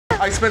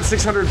I spent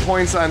 600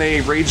 points on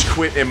a rage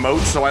quit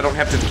emote, so I don't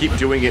have to keep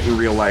doing it in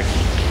real life.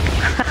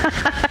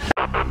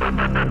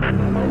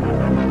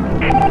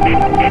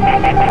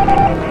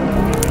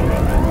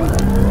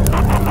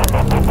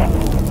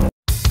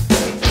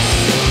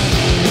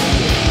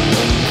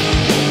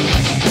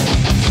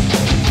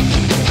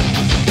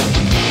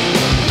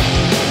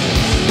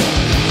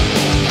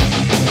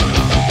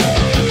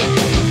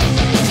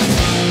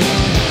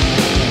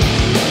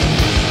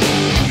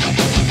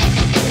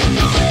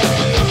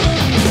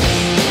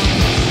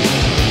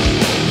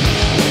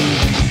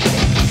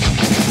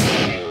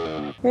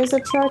 There's a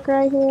truck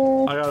right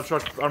here. I got a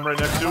truck. I'm right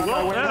next to it.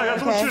 Well, man, I got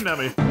someone shooting at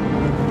me.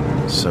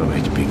 So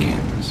it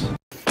begins.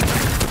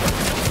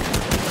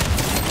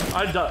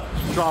 I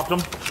dropped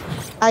him.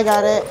 I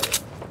got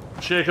it.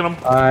 Shaking him.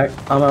 Alright,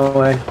 on my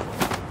way.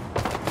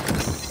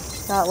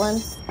 Got one.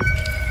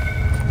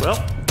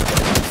 Well.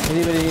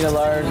 Anybody need a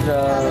large,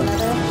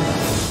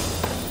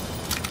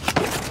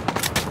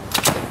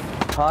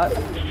 pot?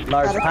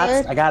 Large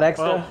pots? I got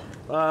extra.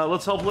 Well,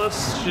 let's help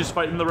Liz. She's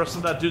fighting the rest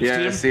of that dude's team.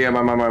 Yeah, see him.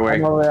 I'm on my way.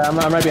 I'm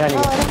right behind you.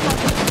 Oh,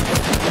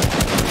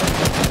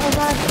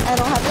 God, I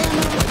don't have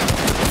ammo.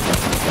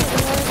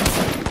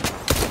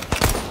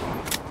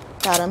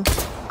 Got him.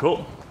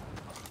 Cool.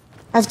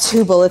 I have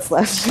 2 bullets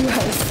left, you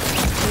guys.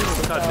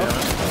 God damn it.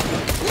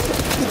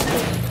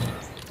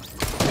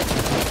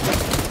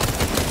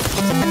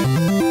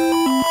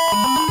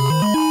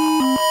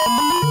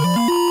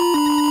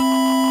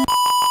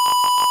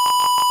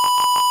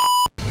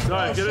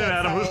 Alright, get in,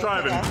 Adam. Who's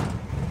driving?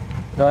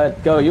 Go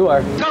ahead, go, you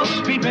are. Go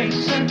Speed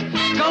Racer,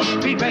 go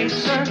Speed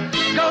Racer,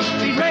 go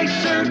Speed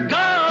Racer, go!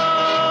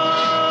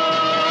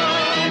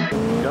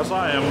 Yes,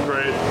 I am.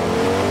 Great.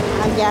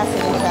 I'm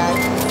gassing in the back,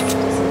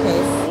 just in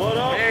case. What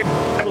up? Hey,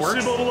 that works.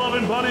 Placebo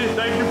Beloved Bunny,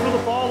 thank you for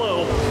the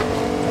follow.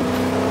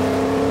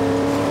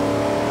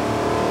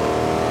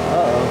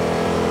 Uh-oh.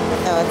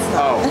 No, it's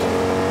not.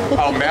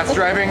 Oh. Oh, Matt's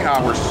driving?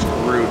 Oh, we're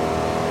screwed.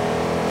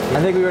 I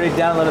think we already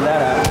downloaded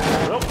that app.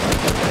 Nope.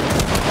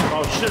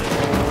 Oh, shit.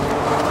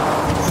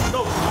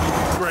 Nope.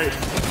 Great.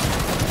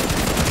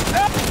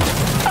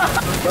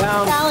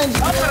 Down. Challenge.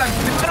 I'm gonna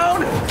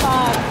down!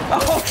 Fuck.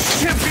 Oh,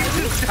 shit, we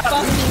just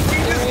got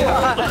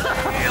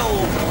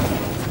killed!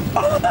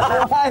 I'm so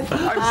glad.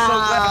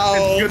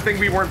 It's a good thing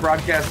we weren't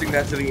broadcasting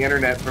that to the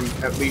internet from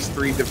at least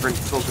 3 different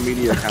social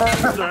media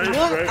accounts.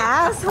 What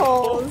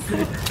assholes.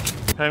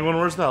 Penguin,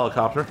 where's the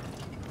helicopter?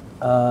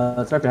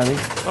 It's right behind me.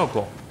 Oh,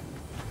 cool.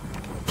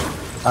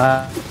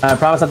 I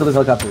promise not to lose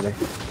helicopter today.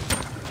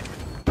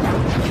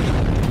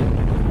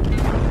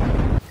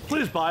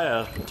 Please buy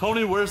a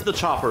Tony, where's the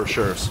chopper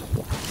shirts?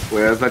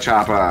 Where's the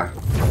chopper?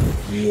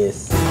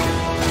 Yes.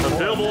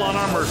 Available on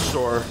our merch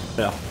store.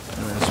 Yeah.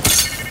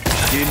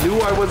 You knew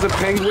I was a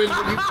penguin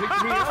when you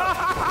picked me up.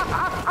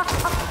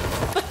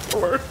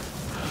 Worked.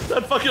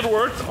 That fucking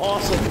worked.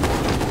 Awesome.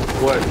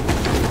 What?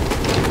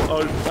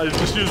 Oh, I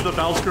just used the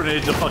bounce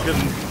grenade to fucking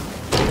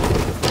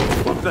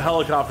flip the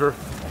helicopter.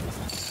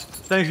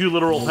 Thank you,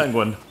 literal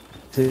penguin.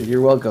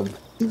 You're welcome.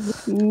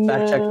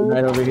 Fact checking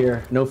right over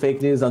here. No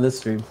fake news on this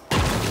stream.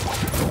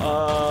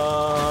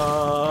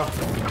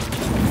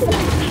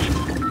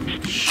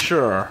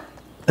 Sure.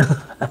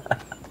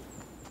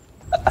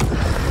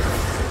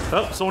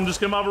 Oh, someone just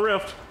came out of a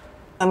rift.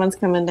 Someone's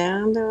coming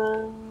down to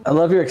us. I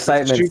love your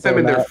excitement. Let's shoot them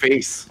in their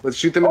face. Let's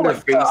shoot them in their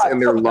face and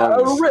their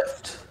lungs. A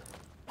rift.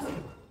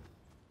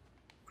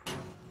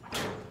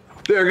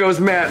 There goes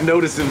Matt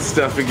noticing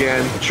stuff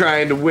again,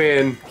 trying to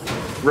win.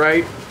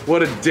 Right?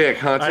 What a dick,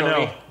 huh, Tony? I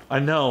know. I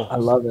know. I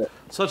love it.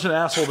 Such an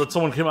asshole that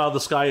someone came out of the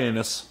sky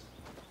anus.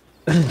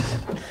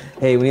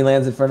 Hey, when he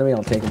lands in front of me,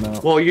 I'll take him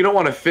out. Well, you don't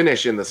want to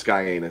finish in the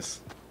sky anus.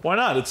 Why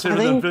not? It's safer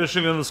than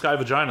finishing in the sky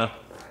vagina.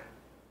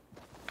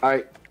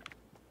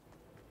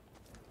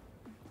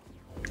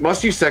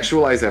 Must you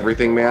sexualize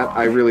everything, Matt? That's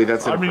I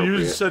inappropriate. mean,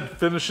 you said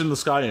finish in the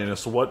sky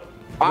anus. What?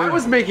 I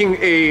was making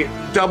a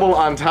double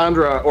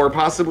entendre or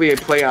possibly a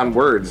play on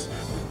words.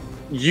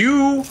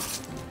 You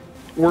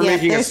were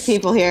making there's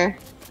people here.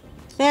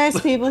 There's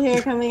people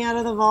here coming out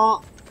of the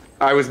vault.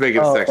 I was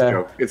making a sex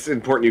joke. It's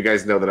important you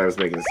guys know that I was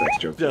making a sex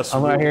joke. Yes,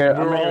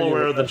 we're all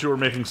aware that you were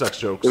making sex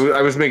jokes.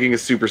 I was making a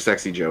super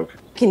sexy joke. You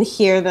can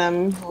hear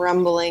them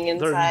rumbling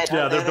inside.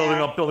 They're building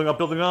up, building up,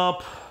 building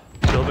up.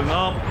 Building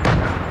up.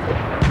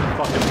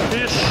 Fucking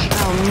fish.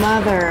 Oh,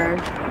 mother.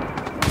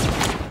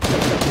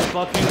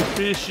 Fucking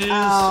fishes.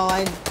 Oh,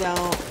 I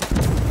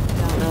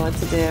don't know what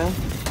to do.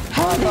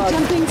 How are they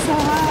jumping so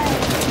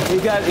high? You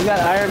got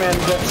Iron Man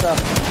stuff.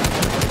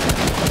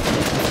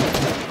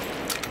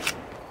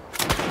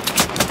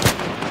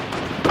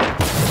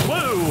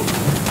 Whoa!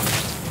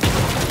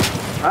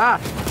 Ah!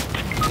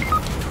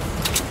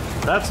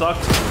 That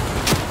sucked.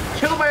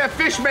 Killed by a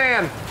fish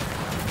man!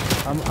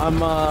 I'm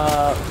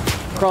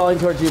crawling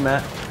towards you,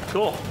 Matt.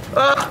 Cool.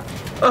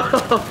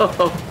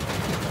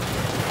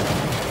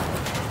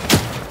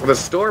 The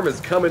storm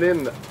is coming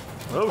in.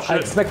 Oh shit. I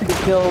expect to be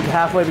killed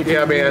halfway between.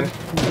 Yeah, man.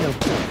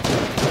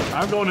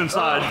 I'm going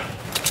inside.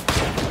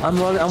 I'm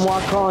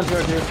crawling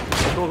towards you.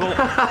 Cool, cool.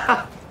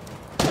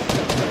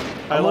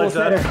 I like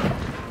that.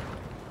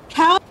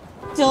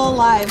 still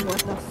alive. What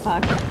the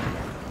fuck?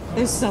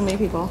 There's so many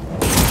people.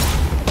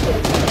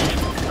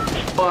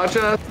 Watch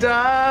us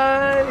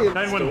die.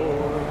 Penguin.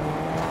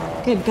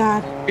 Good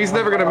God. He's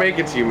never gonna make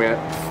it to you, Matt.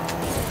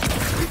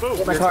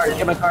 Get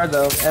my card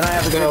though, and I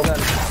have a great gun.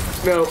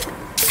 No.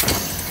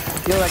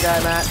 Kill that guy,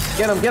 Matt.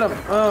 Get him, get him.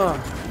 Oh.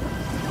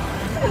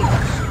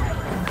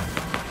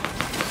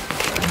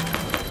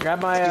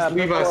 Grab my Just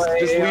leave us.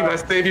 Just leave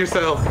us. Save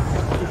yourself.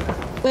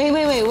 Wait.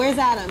 Where's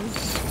Adam?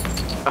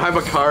 I have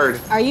a card.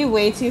 Are you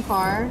way too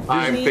far?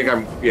 I think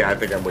I'm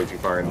way too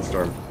far in the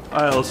storm.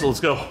 All right, let's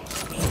go.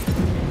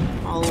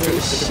 Holy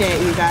shit,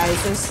 you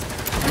guys! There's...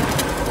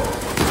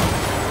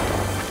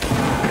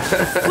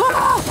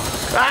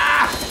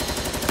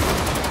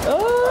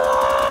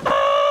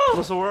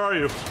 Melissa, where are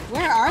you?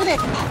 Where are they?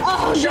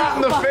 Oh, Shot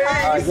in the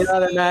face! Get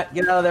out of there, Matt.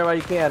 Get out of there while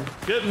you can.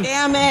 Getting.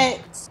 Damn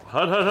it!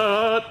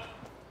 Hut.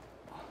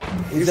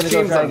 He's gonna These go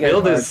teams try are and get it.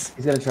 builders.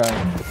 He's gonna try.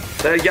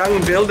 They're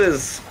young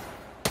builders.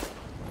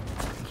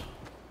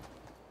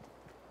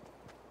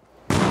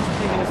 They're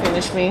gonna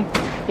finish me.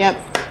 Yep.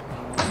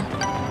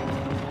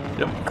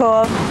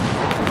 Cool.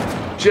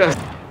 Just.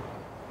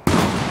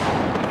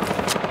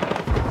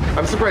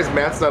 I'm surprised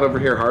Matt's not over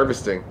here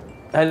harvesting.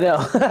 I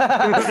know.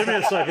 Give me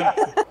a second.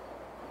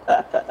 I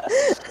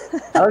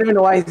don't even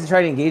know why he's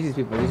trying to engage these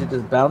people. He should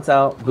just bounce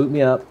out, boot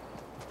me up,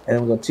 and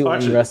then we'll go 2 on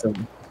the rest of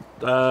them.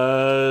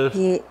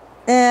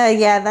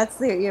 Yeah, that's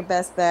your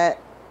best bet.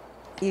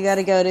 You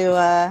gotta go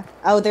to,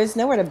 oh, there's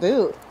nowhere to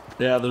boot.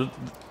 Yeah,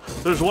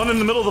 there's one in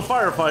the middle of the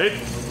firefight.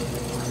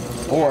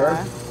 Or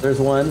there's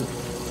one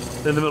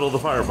in the middle of the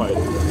firefight.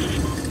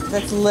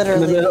 That's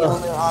literally the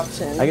only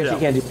option. I guess you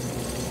can't do.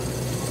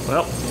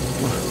 Well,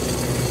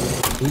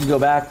 you can go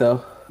back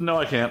though. No,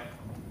 I can't.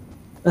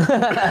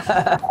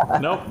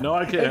 No,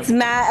 I can't. It's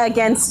Matt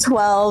against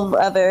 12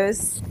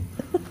 others.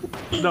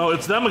 No,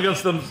 it's them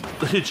against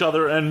each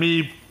other, and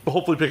me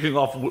hopefully picking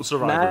off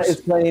survivors. Matt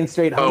is playing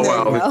straight Oh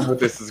Hunger. wow,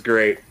 this is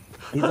great.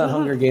 He's on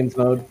Hunger Games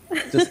mode.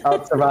 Just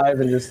out survive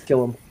and just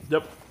kill him.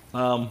 Yep.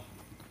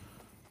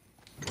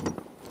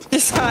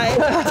 Just hide.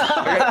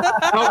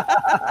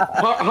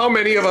 How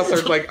many of us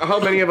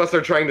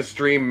are trying to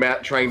stream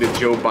Matt trying to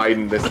Joe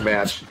Biden this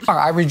match?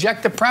 I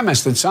reject the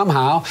premise that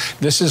somehow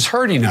this is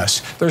hurting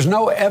us. There's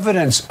no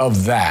evidence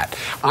of that.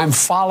 I'm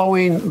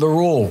following the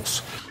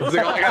rules. It's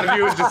like all I gotta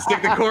do is just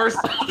stick the course.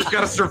 Just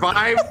gotta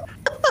survive.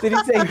 Did he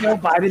say Joe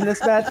Biden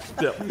this match?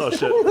 Yep. Oh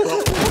shit.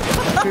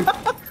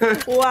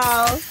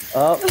 Wow.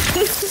 Oh.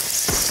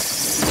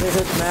 Here's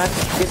the match.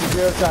 Get the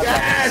 0 shot.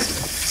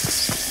 Yes!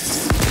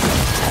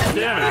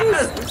 Damn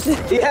it.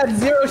 He had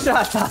 0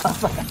 shots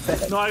off.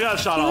 No, I got a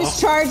shot He was off.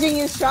 charging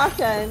his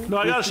shotgun. No,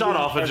 I got a shot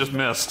off and just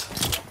missed.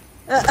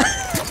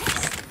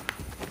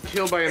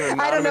 Killed by an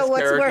I don't know anonymous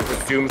what's character worse.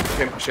 with Doom's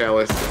Pimp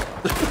Chalice.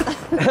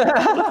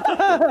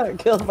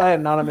 Killed by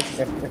an anonymous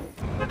character.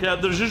 Yeah,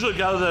 there's usually a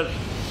guy that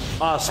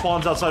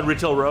spawns outside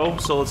Retail Row,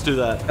 so let's do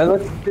that. And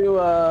let's do,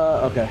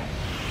 okay.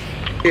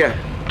 Yeah.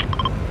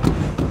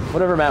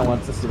 Whatever Matt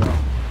wants, let's do that.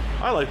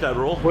 I like that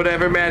rule.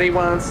 Whatever Matty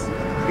wants,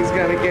 he's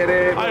gonna get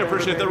it. I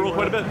appreciate that rule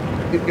quite a bit.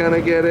 He's gonna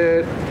get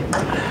it.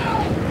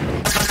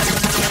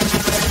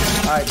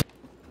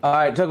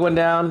 Alright, took one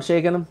down,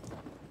 shaking him.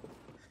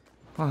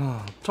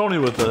 Tony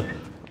with the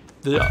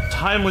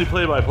timely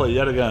play-by-play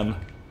yet again.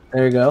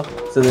 There you go.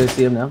 So they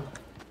see him now.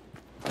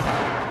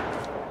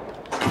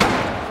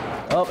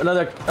 Oh,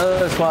 another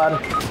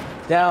squad.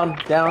 Down.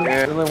 Yeah.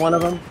 There's only one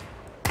of them.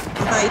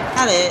 I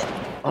got it.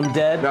 I'm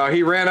dead. No,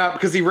 he ran up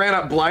because he ran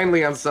up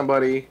blindly on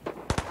somebody.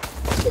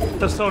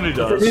 That's Tony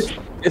does.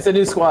 It's a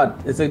new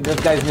squad. This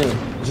guy's new.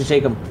 You should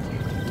shake him.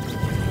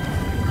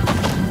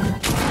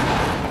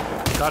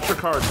 Got your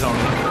card, Tony.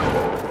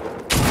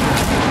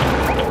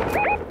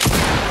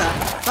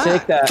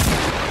 Shake that.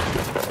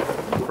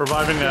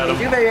 Reviving Adam.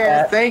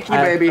 Thank you,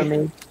 Ass baby. for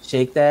me.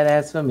 Shake that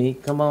ass for me.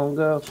 Come on,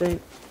 girl, shake.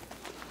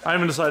 I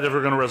haven't decided if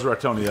we're going to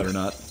resurrect Tony yet or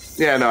not.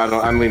 Yeah, no, I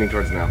don't. I'm leaning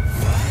towards now.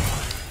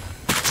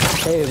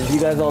 Hey, if you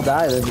guys all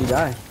die, then you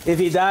die. If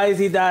he dies,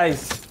 he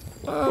dies.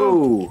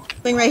 Ooh.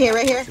 Thing right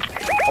here.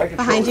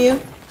 Behind you.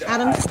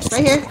 Adam,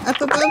 right here. Up.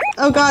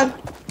 Oh god.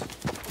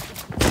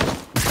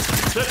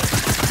 Shit.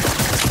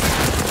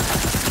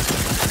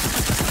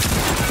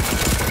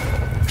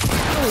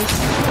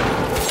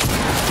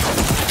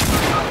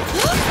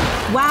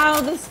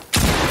 Wow, this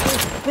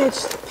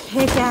bitch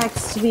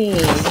pickaxed me.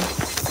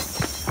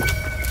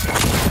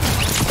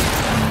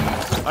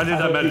 I need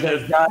that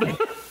medkit.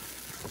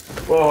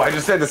 Whoa, I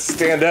just had to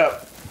stand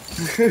up.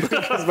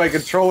 Because my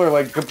controller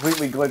like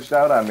completely glitched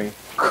out on me.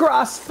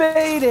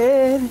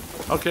 Crossfaded.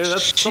 Okay,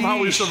 that's somehow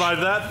we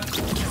survived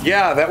that.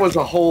 Yeah, that was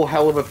a whole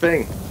hell of a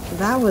thing.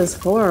 That was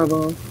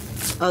horrible.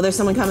 Oh, there's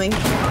someone coming. 2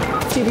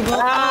 people.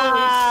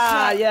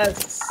 Ah,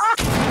 yes.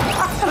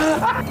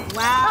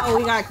 Wow,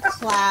 we got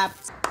clapped.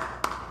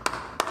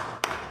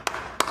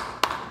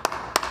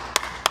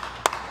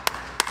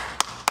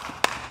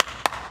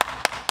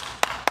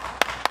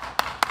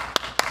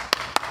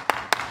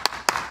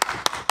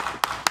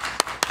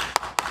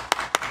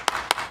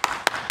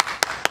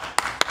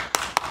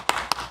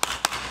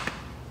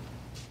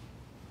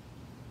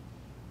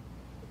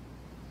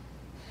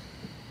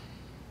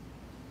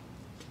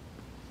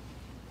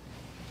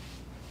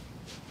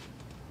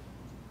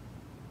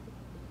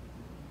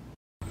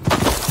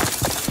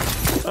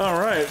 All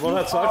right. Well,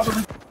 that sucks.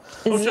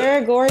 Is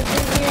there a gorge in here?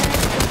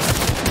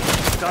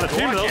 Got a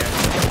team though.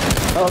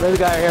 Oh, there's a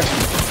guy here.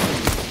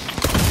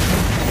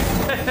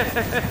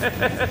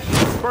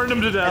 Burned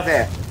him to death.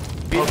 There.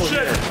 Oh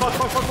shit!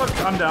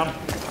 Fuck! I'm down.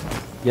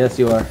 Yes,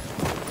 you are.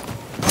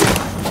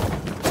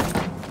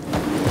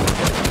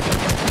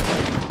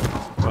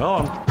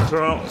 Well,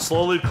 I'm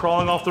slowly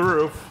crawling off the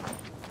roof.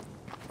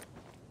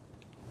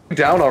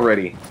 Down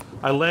already.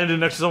 I landed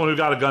next to someone who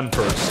got a gun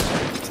first.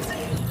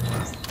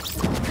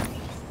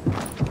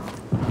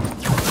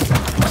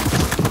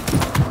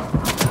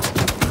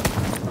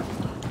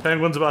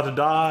 Penguin's about to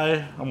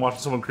die. I'm watching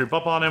someone creep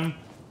up on him.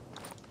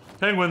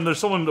 Penguin, there's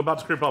someone about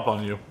to creep up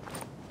on you.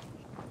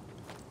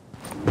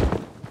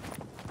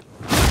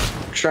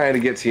 Trying to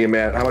get to you,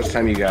 Matt. How much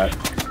time you got?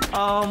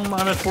 I'm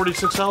at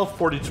 46 health,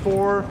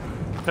 44.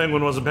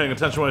 Penguin wasn't paying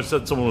attention when I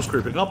said someone was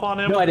creeping up on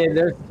him. No, I didn't.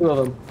 There's 2 of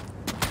them.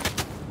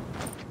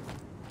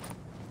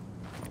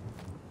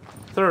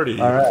 30.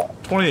 All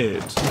right.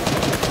 28.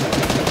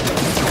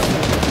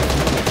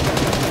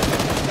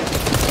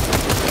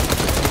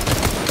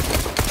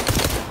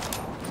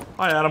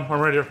 Hi, Adam. I'm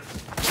right here.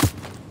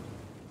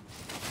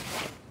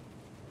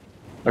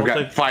 I've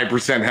got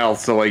 5% health,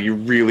 so like you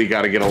really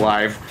got to get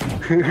alive.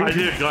 I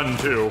need a gun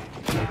too.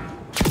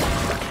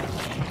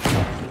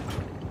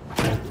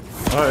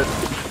 Alright.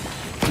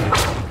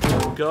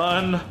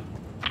 Gun.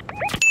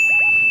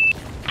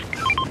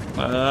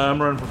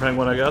 I'm running for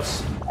Penguin, I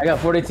guess. I got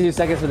 42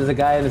 seconds, but there's a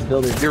guy in this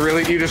building.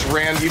 You just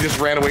ran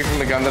away from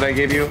the gun that I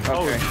gave you?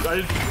 Okay. Oh,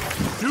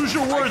 use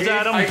your words,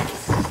 Adam.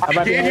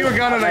 I gave you a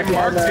gun and I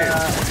marked it.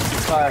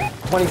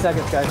 20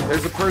 seconds, guys.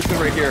 There's a person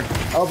right here.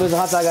 Oh, there's a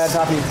hot dog guy on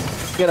top of you.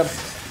 Get him.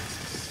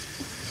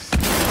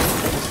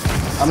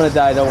 I'm gonna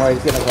die, don't worry.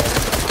 Get him.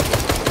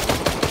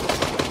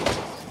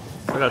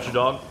 I got you,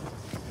 dog.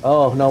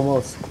 Oh, no,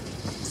 almost.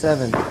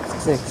 7,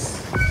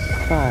 6,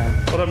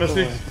 5. What up,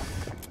 Misty?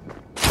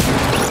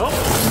 Oh!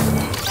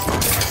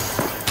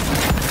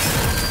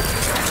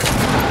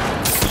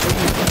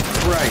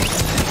 Right.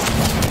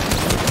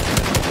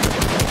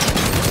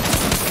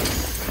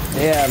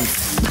 Damn.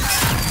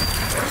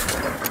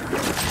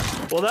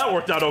 Well, that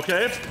worked out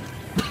okay.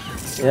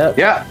 Yep.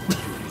 Yeah.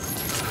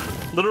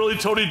 Literally,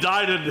 Tony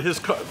died and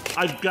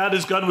I got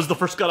his gun was the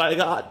first gun I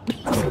got.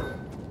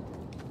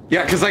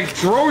 Yeah, because I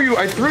threw you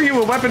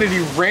a weapon and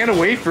you ran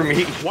away from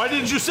me. Why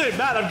didn't you say,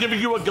 Matt, I'm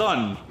giving you a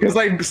gun? Because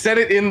I said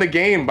it in the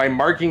game by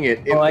marking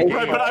it. Right,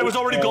 but I was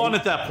already gone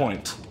at that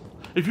point.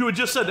 If you had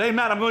just said, hey,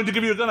 Matt, I'm going to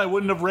give you a gun, I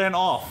wouldn't have ran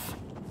off.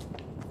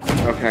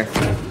 Okay.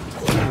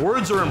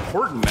 Words are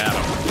important,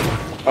 Adam.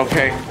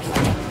 Okay.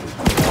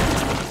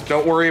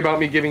 Don't worry about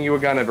me giving you a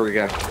gun ever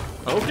again.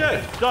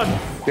 Okay, done.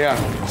 Yeah,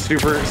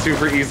 super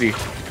easy.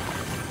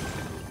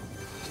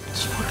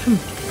 It's fucking...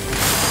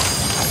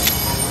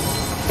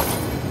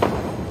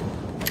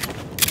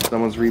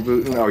 Someone's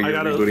rebooting? Oh, you're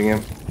rebooting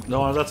him?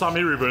 No, that's not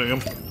me rebooting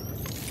him.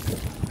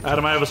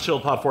 Adam, I have a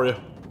shield pod for you.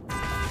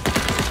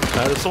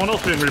 That is someone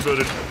else being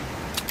rebooted.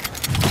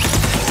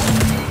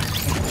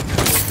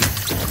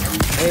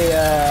 Hey,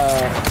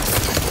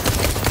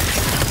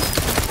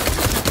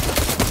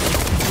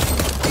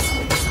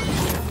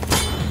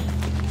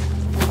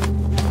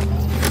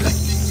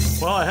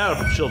 Well, I had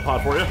a shield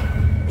pod for you.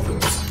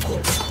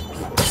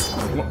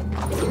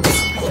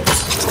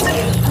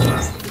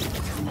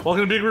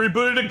 Welcome to being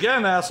rebooted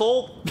again,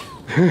 asshole.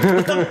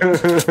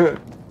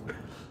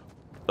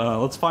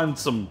 Let's find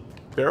some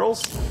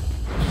barrels.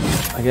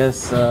 I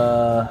guess,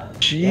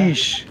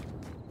 Sheesh.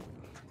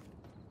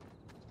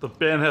 The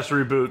band has to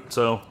reboot,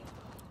 so...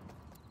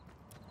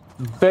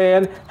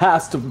 Van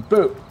has to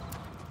boot.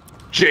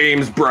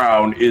 James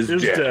Brown is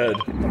dead.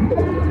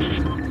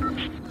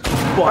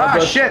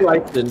 Barbara shit.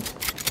 Streisand.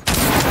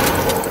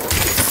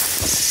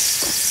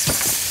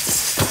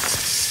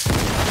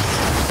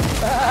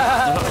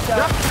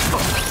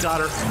 Got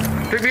her.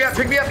 Pick me up,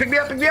 pick me up, pick me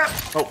up, pick me up!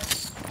 Oh.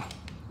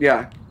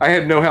 Yeah, I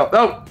had no help.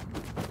 Oh!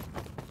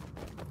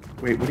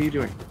 Wait, what are you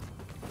doing?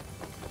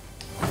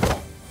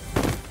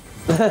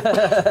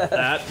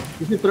 That.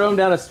 You should throw him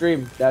down a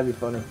stream. That'd be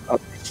funny. Oh,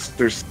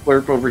 there's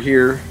Slurp over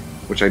here,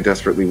 which I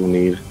desperately will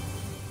need.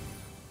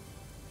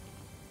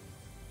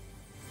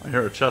 I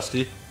hear a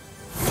chesty.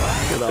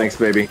 Thanks,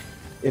 baby.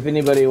 If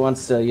anybody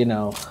wants to, you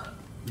know...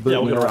 Yeah,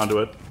 we'll get around to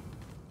it.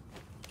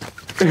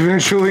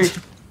 Eventually.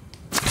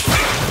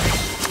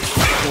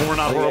 When we're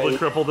not horribly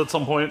crippled at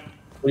some point.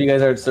 When you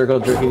guys are circle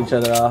jerking each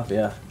other off,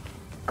 yeah.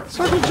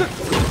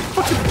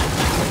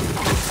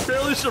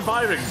 Barely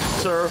surviving,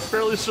 sir.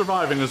 Barely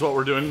surviving is what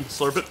we're doing.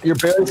 Slurp it. You're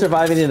barely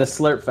surviving in a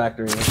slurp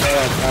factory.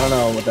 I don't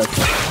know what that's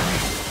like.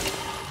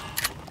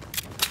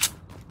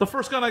 The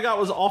first gun I got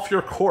was off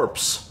your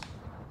corpse.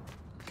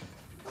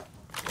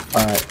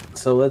 Alright,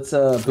 so let's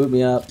boot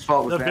me up.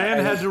 The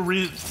van had to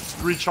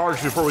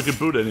recharge before we could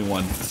boot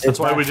anyone. That's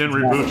why we didn't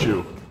reboot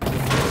you.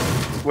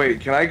 Wait,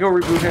 can I go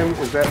reboot him?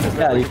 Is that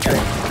Yeah, you can.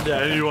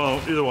 Yeah, you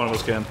won't. Either one of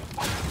us can.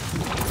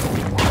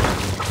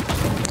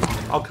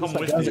 I'll come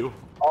with you.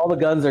 All the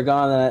guns are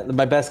gone.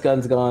 My best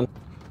gun's gone.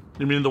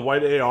 You mean the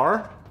white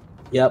AR?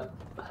 Yep.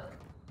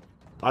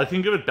 I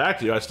can give it back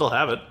to you. I still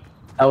have it.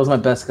 That was my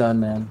best gun,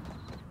 man.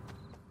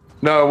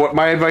 No, what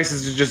my advice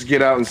is to just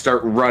get out and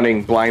start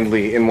running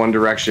blindly in one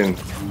direction.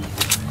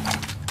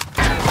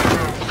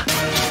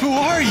 Who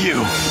are you?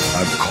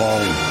 I'm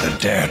called the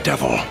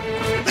Daredevil.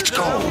 Let's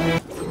go.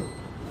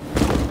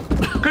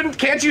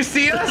 Can't you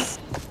see us?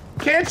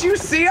 Can't you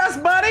see us,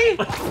 buddy?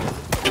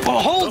 Oh,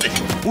 hold it!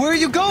 Where are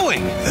you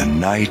going? The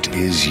night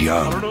is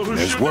young.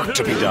 There's work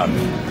to be done.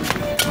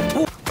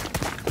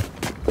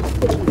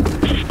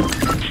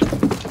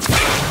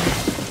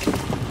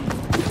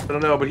 I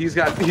don't know, but he's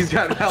got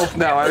health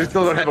now. I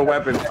still don't have a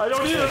weapon. I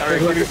don't either. All right,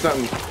 give me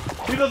something.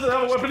 He doesn't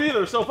have a weapon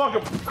either, so fuck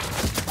him.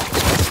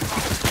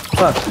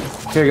 Fuck.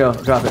 Here you go.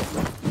 Drop it.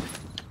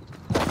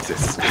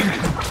 Yes!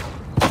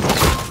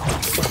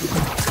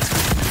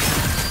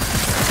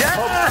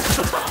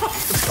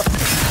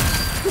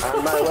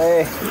 On my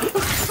way.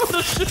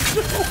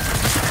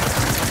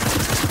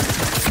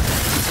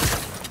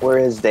 Where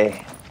is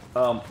they?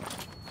 I'm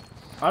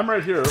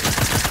right here.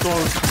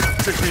 Someone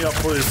pick me up,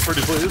 please,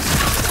 pretty please.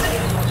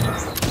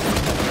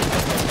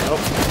 Nope.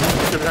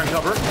 Get behind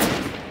cover.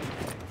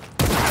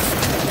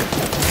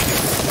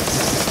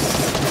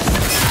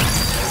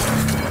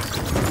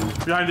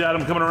 Behind you,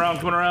 Adam. Coming around.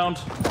 To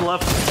the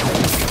left.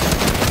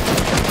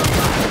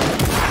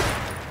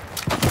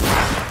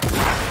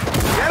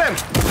 Get him!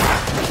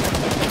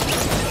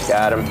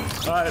 Got him.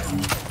 Alright.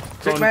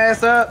 Pick my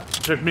ass up.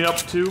 Pick me up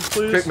too,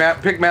 please. Pick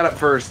Matt up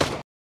first.